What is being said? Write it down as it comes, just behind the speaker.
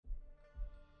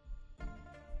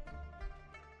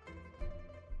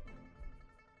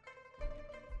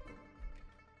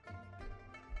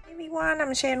Everyone,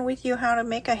 I'm sharing with you how to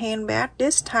make a handbag.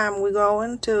 This time we're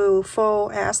going to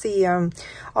fold as the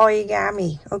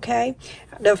origami. Okay,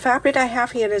 the fabric I have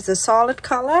here is a solid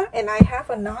color, and I have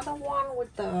another one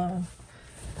with the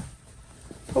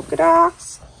polka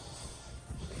dots,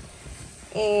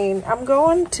 and I'm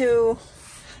going to,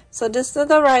 so this is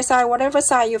the right side, whatever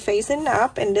side you're facing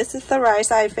up, and this is the right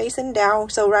side facing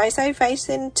down, so right side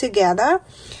facing together.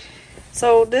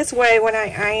 So this way, when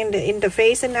I iron the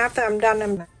interface, and after I'm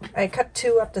done, I cut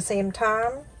two at the same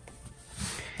time.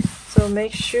 So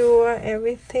make sure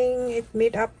everything is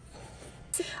meet up.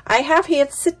 I have here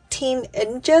 16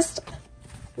 inches,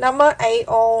 number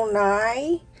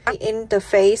 809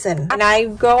 interfacing, and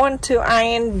I'm going to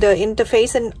iron the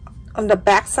interfacing on the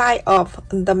back side of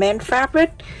the main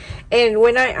fabric. And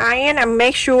when I iron, I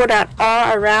make sure that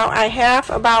all around I have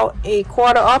about a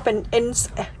quarter of an inch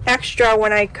extra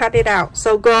when I cut it out.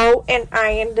 So go and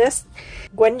iron this.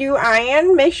 When you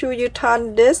iron, make sure you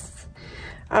turn this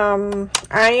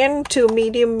iron to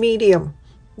medium.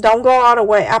 Don't go all the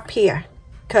way up here,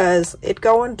 because it's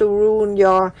going to ruin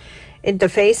your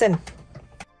interfacing.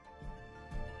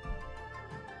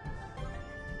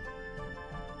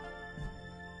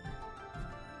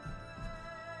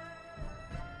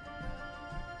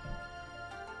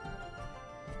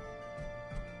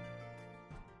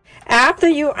 After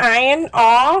you iron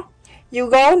all, you're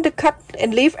going to cut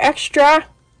and leave extra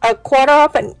a quarter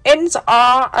of an inch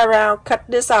all around. Cut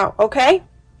this out, okay?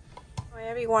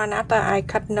 Everyone, after I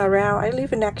cut it around, I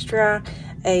leave an extra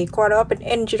a quarter of an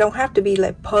inch. You don't have to be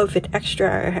like perfect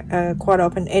extra quarter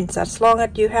of an inch, as long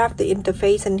as you have the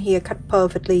interface in here cut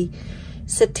perfectly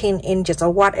 16 inches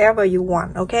or whatever you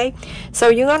want. Okay, so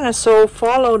you're gonna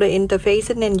follow the interface,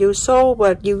 and then you sew,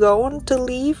 but you're going to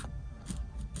leave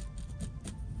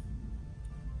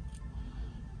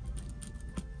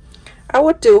I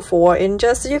would do 4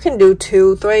 inches. You can do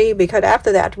 2, 3, because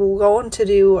after that we're going to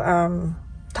do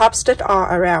top stitch all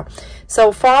around.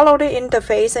 So follow the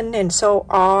interface and then sew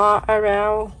all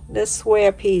around this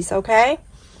square piece. Okay,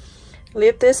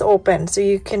 leave this open so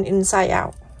you can inside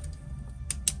out.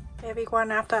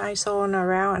 Everyone, after I sewn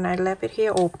around and I left it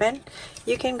here open,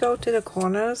 you can go to the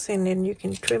corners and then you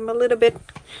can trim a little bit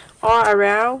all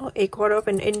around a quarter of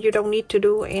an inch. You don't need to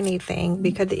do anything,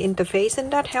 because the interface and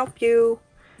that help you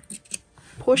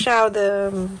push out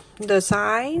the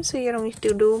side, so you don't need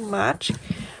to do much.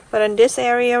 But in this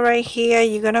area right here,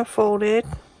 you're gonna fold it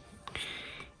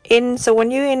in, so when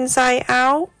you inside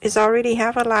out, it's already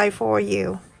have a line for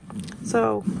you.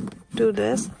 So do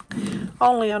this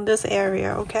only on this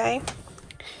area, okay?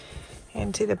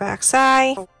 And to the back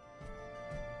side.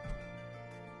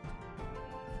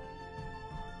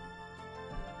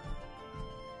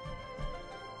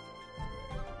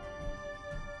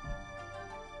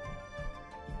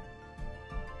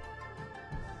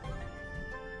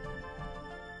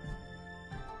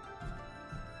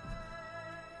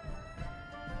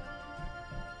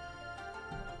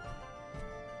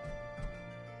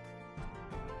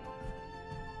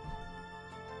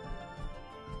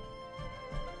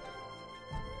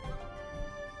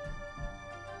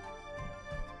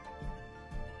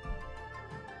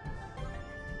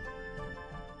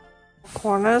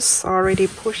 Corners already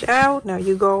pushed out. Now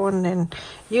you go on, and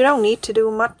you don't need to do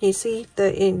much. You see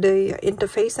the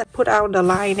interface that put out the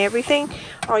line and everything.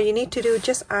 All you need to do is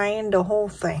just iron the whole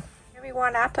thing.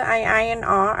 Everyone, after I iron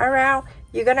all around,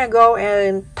 you're gonna go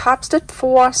and top stitch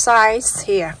 4 sides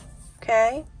here.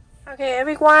 Okay,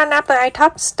 everyone, after I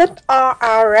top stitch all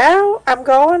around, I'm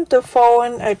going to fold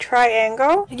in a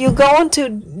triangle. You're going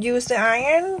to use the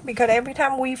iron, because every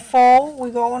time we fold,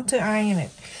 we're going to iron it.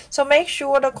 So make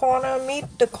sure the corner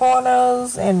meet the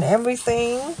corners and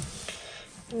everything.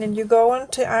 And then you're going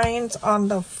to iron on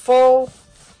the full.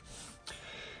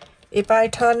 If I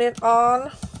turn it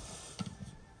on,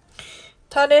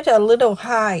 turn it a little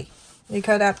high,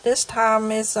 because at this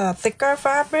time it's a thicker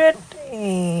fabric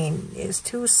and it's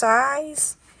 2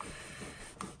 sides.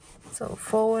 So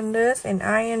fold this and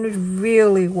iron it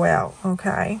really well,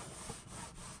 okay?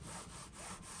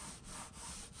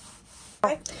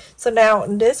 So now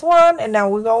this one, and now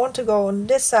we're going to go on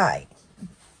this side.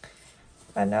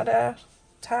 Another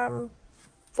time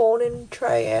folding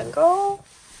triangle.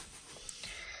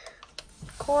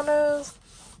 Corners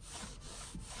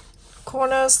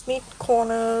meet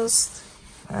corners,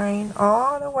 iron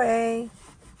all the way.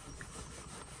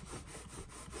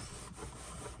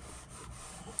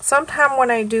 Sometimes when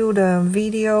I do the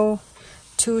video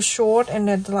too short, and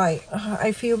it's like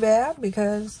I feel bad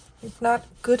because it's not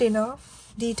good enough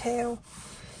detail.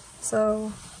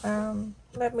 So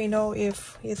let me know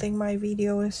if you think my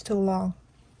video is too long.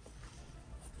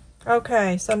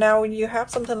 Okay, so now when you have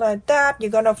something like that, you're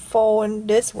gonna fold in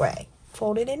this way.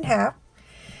 Fold it in half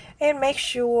and make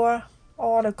sure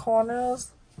all the corners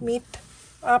meet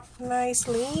up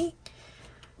nicely.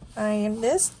 Iron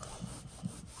this.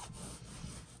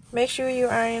 Make sure you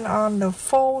iron on the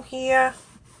fold here.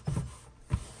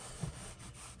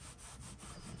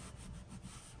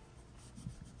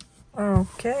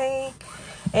 Okay,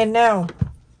 and now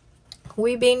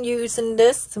we've been using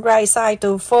this right side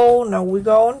to fold. Now we're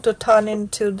going to turn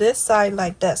into this side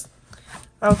like this.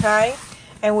 Okay,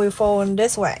 and we fold in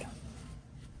this way.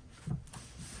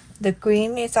 The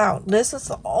green is out. This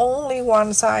is only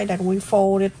one side that we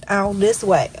fold it out this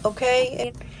way.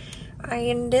 Okay,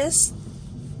 iron this.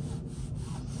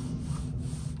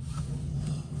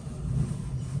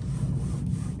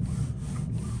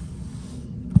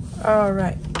 All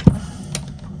right,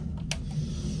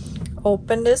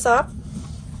 open this up.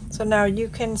 So now you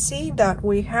can see that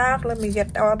we have, let me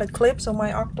get all the clips so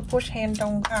my octopus hand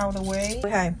don't out of the way.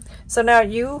 Okay, so now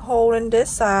you holding this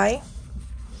side.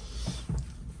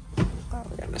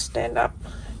 I'm gonna stand up,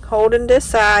 holding this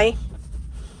side.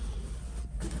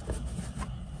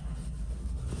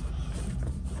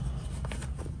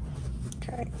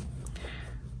 Okay,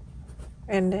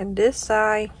 and then this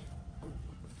side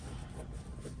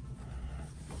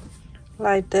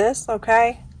like this.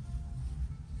 Okay,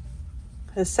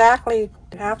 exactly,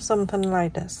 have something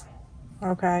like this.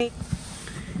 Okay,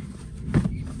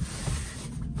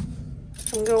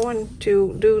 I'm going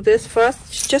to do this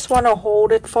first. Just want to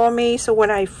hold it for me so when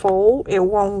I fold it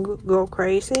won't go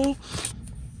crazy.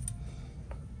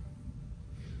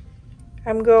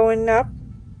 I'm going up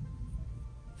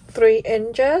 3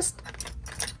 inches.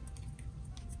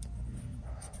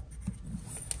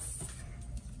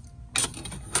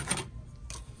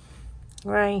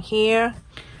 Right here,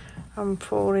 I'm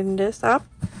folding this up.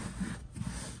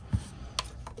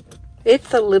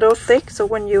 It's a little thick, so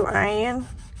when you iron,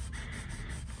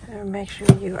 make sure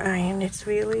you iron it's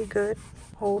really good.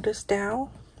 Hold this down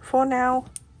for now.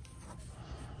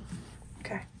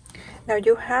 Okay, now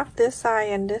you have this side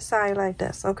and this side like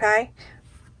this. Okay,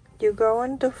 you're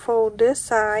going to fold this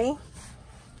side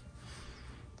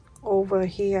over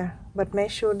here, but make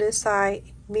sure this side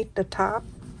meet the top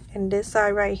and this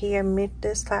side right here meet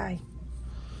this side.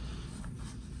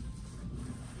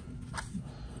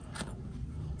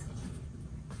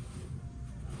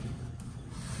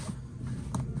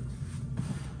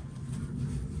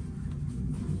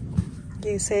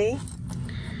 You see,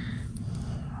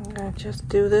 I'm gonna just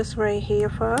do this right here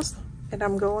first, and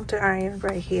I'm going to iron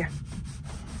right here.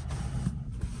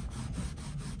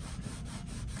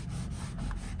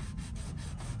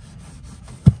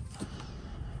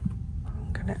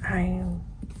 I'm gonna iron.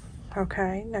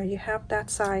 Okay, now you have that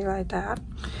side like that.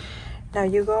 Now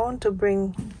you're going to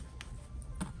bring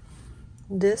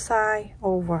this side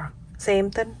over.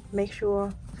 Same thing, make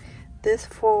sure this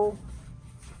fold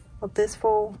of this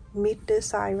fold meet this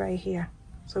side right here.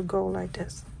 So go like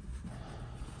this.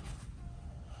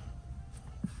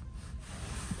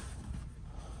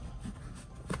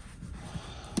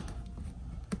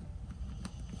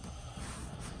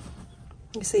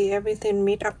 You see everything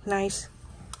meet up nice.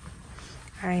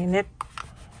 Iron it.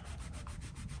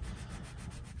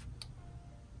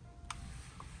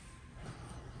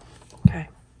 Okay.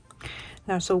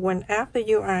 Now so when after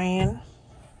you iron,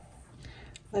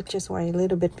 let's just wait a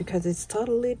little bit because it's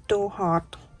totally too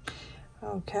hot.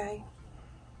 Okay.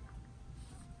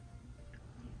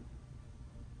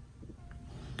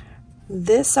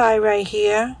 This side right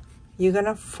here, you're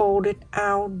gonna fold it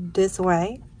out this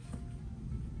way.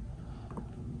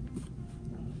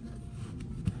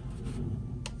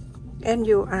 And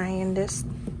you iron this.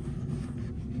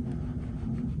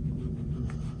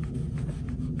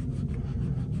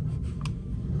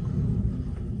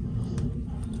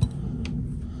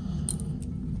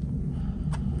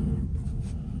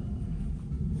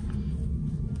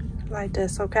 Like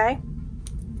this, okay?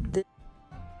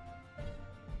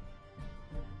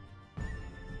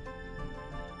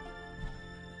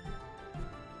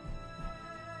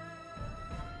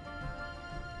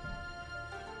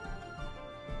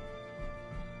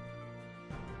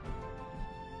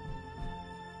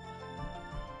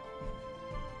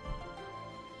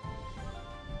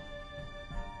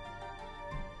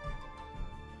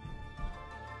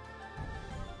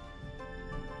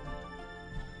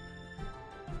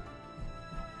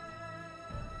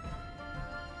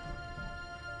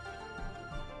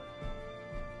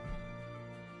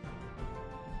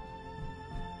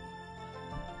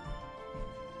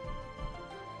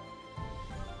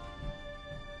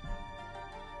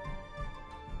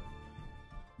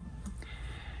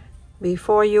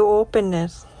 Before you open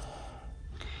this,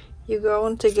 you're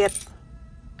going to get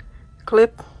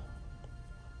clip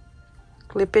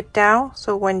it down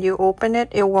so when you open it,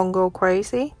 it won't go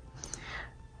crazy.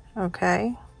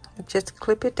 Okay, just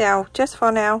clip it down just for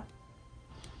now.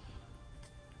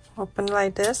 Open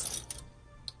like this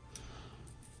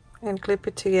and clip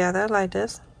it together like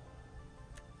this.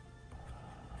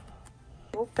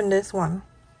 Open this one.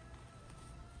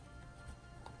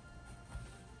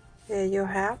 There you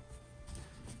have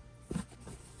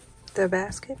the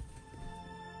basket.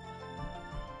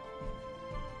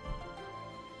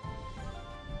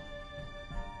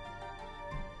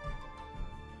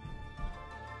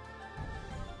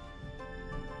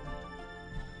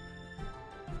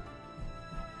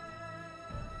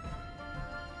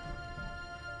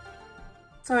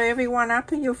 So everyone,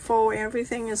 after you fold,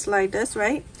 everything is like this,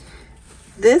 right?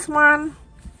 This one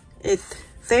is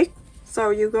thick, so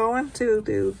you're going to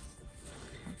do,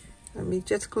 let me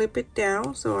just clip it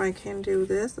down so I can do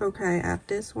this. Okay, at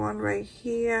this one right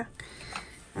here.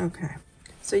 Okay,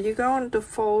 so you're going to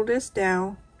fold this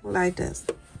down like this,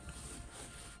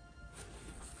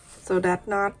 so that's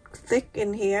not thick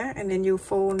in here, and then you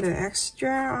fold the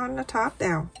extra on the top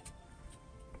down.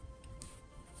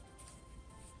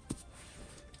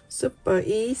 Super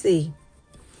easy.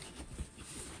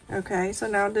 Okay, so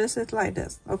now this is like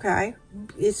this. Okay,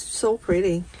 it's so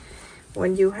pretty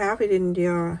when you have it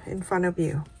in front of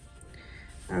you.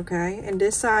 Okay, and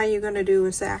this side you're gonna do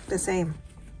exactly the same.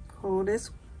 Hold this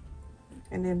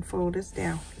and then fold this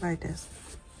down like this.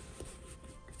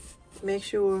 Make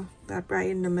sure that right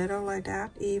in the middle like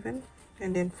that, even,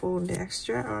 and then fold the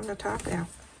extra on the top down.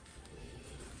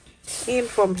 And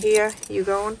from here you're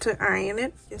going to iron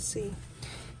it. Let's see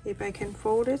if I can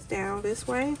fold it down this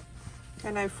way,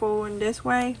 and I fold in this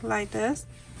way like this,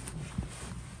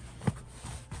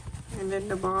 and then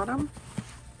the bottom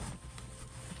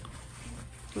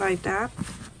like that,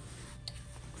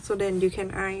 so then you can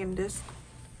iron this.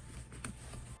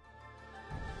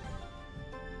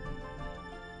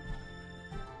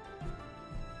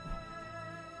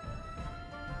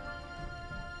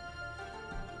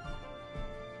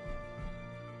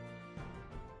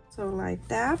 So like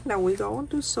that. Now we're going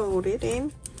to sew it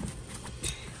in.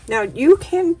 Now you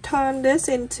can turn this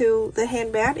into the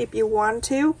handbag if you want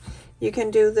to. You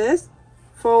can do this,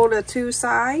 fold the two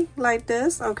sides like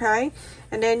this, okay?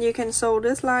 And then you can sew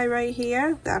this line right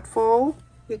here, that fold,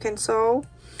 you can sew.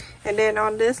 And then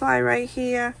on this line right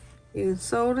here, you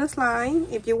sew this line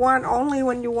if you want, only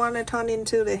when you want to turn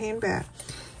into the handbag.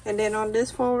 And then on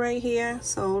this fold right here,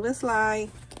 sew this line.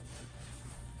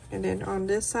 And then on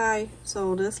this side,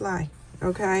 sew this line,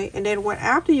 okay? And then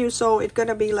after you sew, it's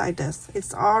gonna be like this.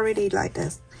 It's already like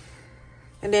this.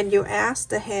 And then you add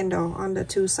the handle on the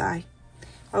two sides,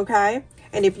 okay?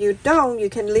 And if you don't, you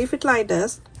can leave it like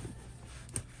this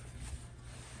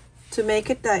to make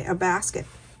it like a basket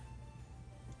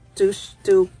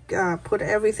to put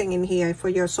everything in here for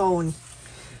your sewing.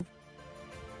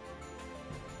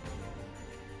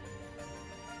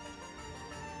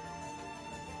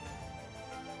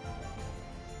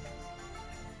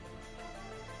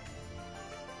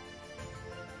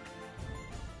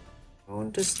 I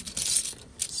want to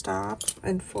stop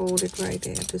and fold it right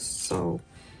there to sew.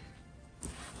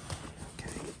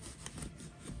 Okay,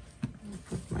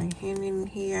 put my hand in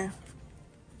here.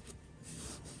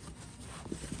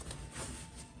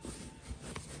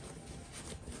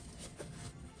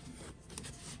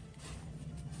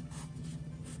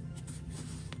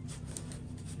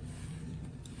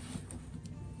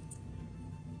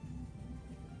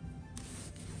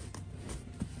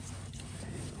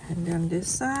 And on this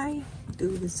side, do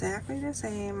exactly the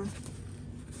same.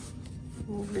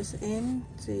 Move this in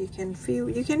so you can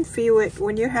feel it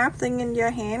when you have things in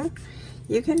your hand.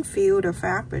 You can feel the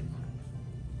fabric.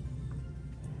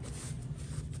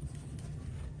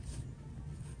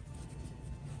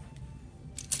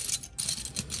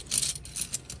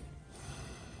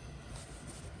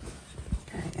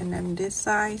 Okay, and then this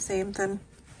side, same thing.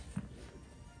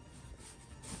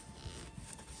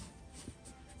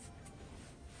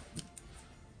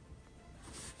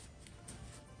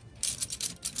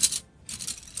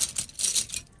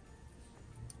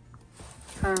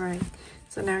 All right,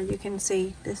 so now you can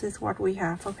see this is what we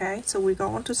have. Okay, so we're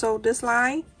going to sew this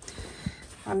line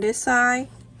on this side,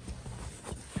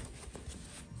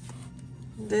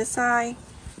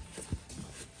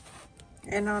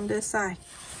 and on this side.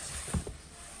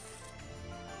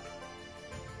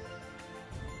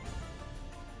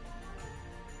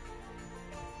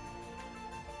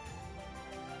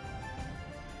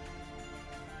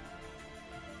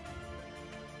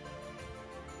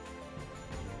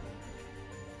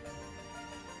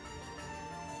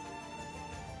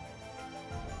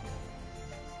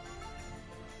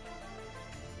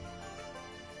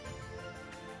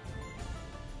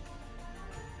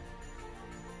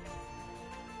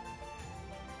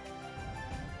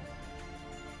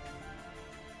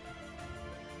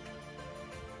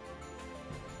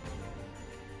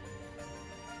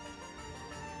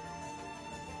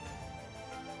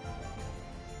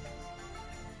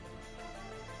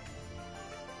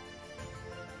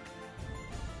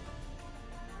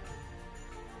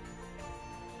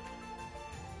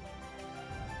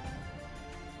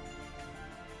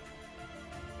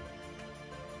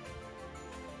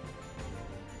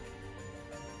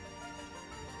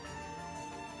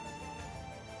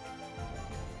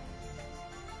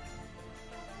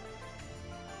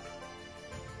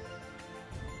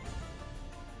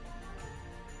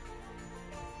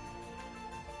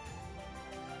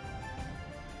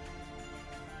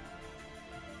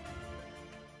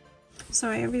 So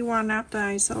everyone, after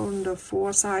I sew the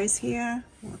 4 sides here,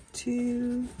 1,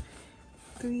 2,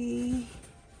 3,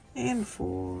 and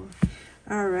 4.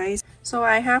 Alright, so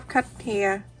I have cut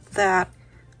here that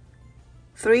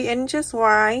 3 inches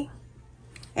wide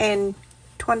and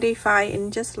 25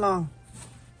 inches long,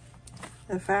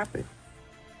 the fabric.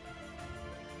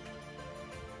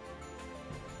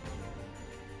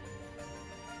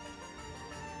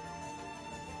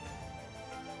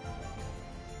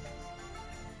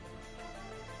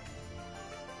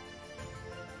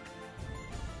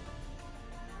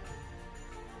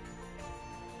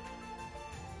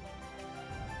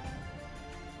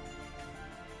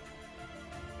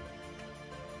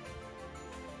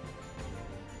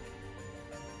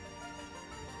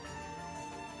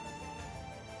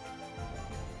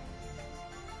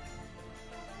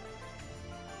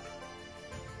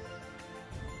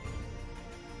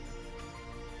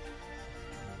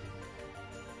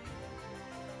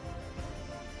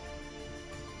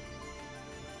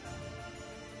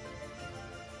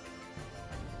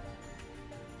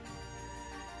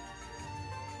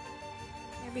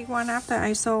 Everyone, after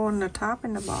I sew on the top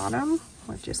and the bottom,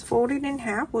 I'll just fold it in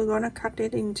half. We're going to cut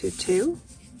it into 2.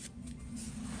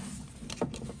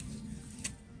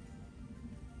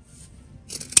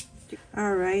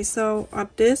 Alright, so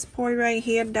at this point right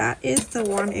here, that is the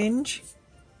 1 inch.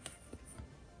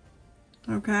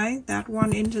 Okay, that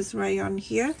 1 inch is right on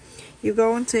here. You're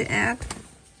going to add,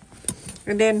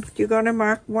 and then you're going to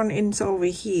mark 1 inch over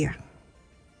here.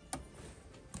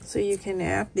 So you can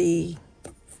add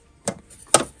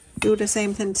do the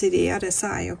same thing to the other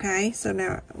side, okay? So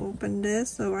now open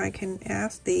this so I can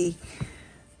add the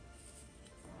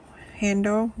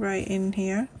handle right in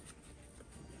here.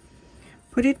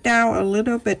 Put it down a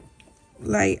little bit,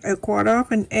 like 1/4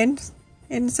 of an inch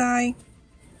inside.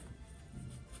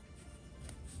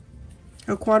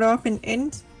 1/4 of an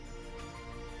inch.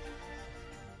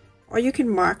 Or you can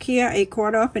mark here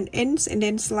 1/4 of an inch and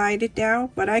then slide it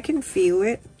down, but I can feel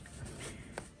it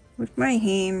with my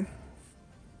hand.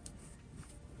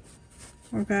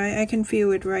 Okay, I can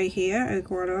feel it right here,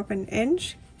 1/4 of an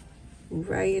inch,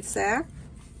 right exact.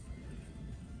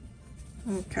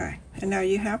 Okay, and now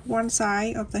you have one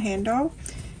side of the handle.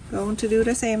 Going to do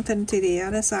the same thing to the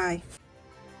other side.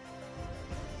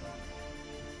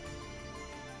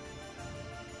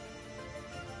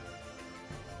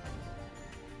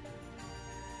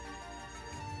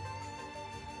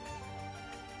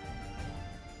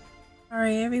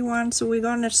 Alright everyone, so we're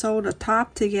going to sew the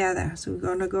top together. So we're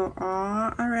going to go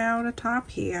all around the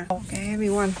top here. Okay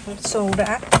everyone, let's sew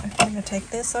that. I'm going to take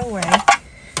this away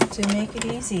to make it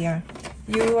easier.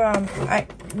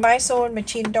 My sewing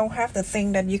machine don't have the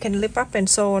thing that you can lift up and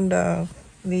sew on the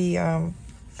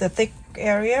thick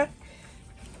area.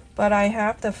 But I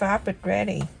have the fabric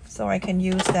ready, so I can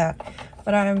use that.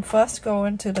 But I'm first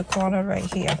going to the corner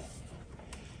right here.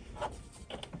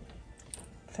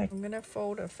 I'm gonna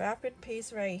fold a fabric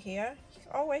piece right here. You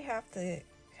always have to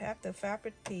have the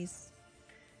fabric piece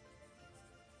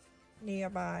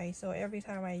nearby, so every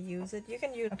time I use it, you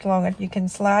can use it as long as you can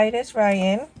slide this right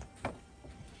in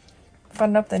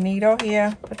front of the needle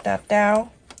here, put that down,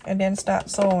 and then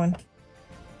start sewing.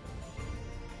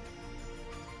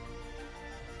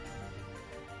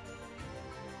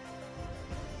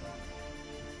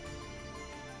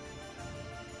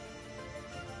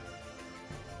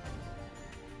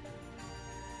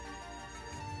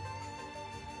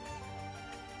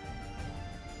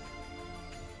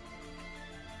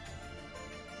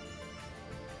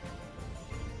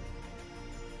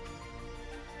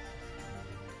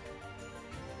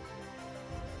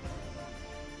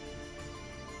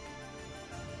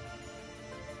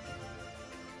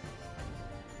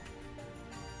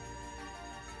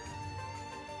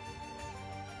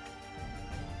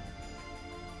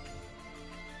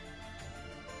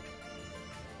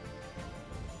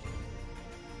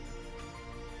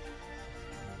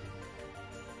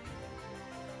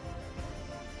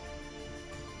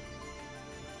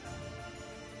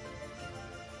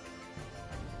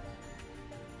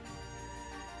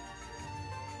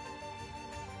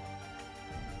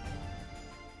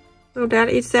 So that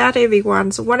is that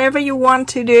everyone. So whatever you want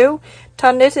to do,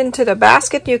 turn this into the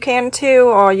basket, you can too,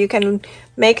 or you can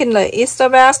make it the Easter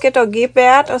basket or gift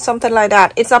bag or something like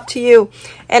that. It's up to you.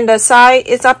 And the size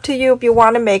is up to you if you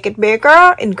want to make it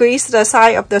bigger, increase the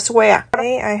size of the square.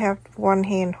 Okay, I have one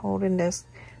hand holding this.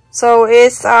 So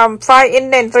it's 5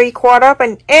 3/4 of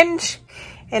an inch,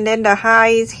 and then the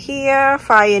height is here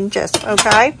 5 inches.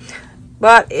 Okay,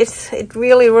 but it's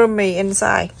really roomy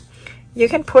inside. You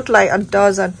can put like a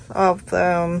dozen of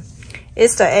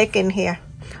Easter egg in here.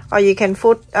 or you can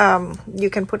put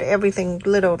everything,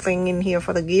 little thing in here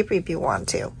for the gift if you want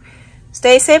to.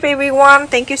 Stay safe, everyone.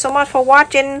 Thank you so much for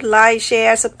watching. Like,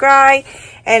 share, subscribe,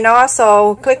 and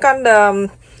also click on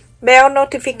the bell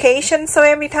notification so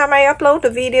every time I upload the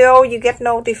video you get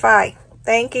notified.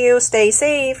 Thank you. Stay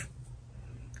safe.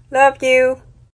 Love you.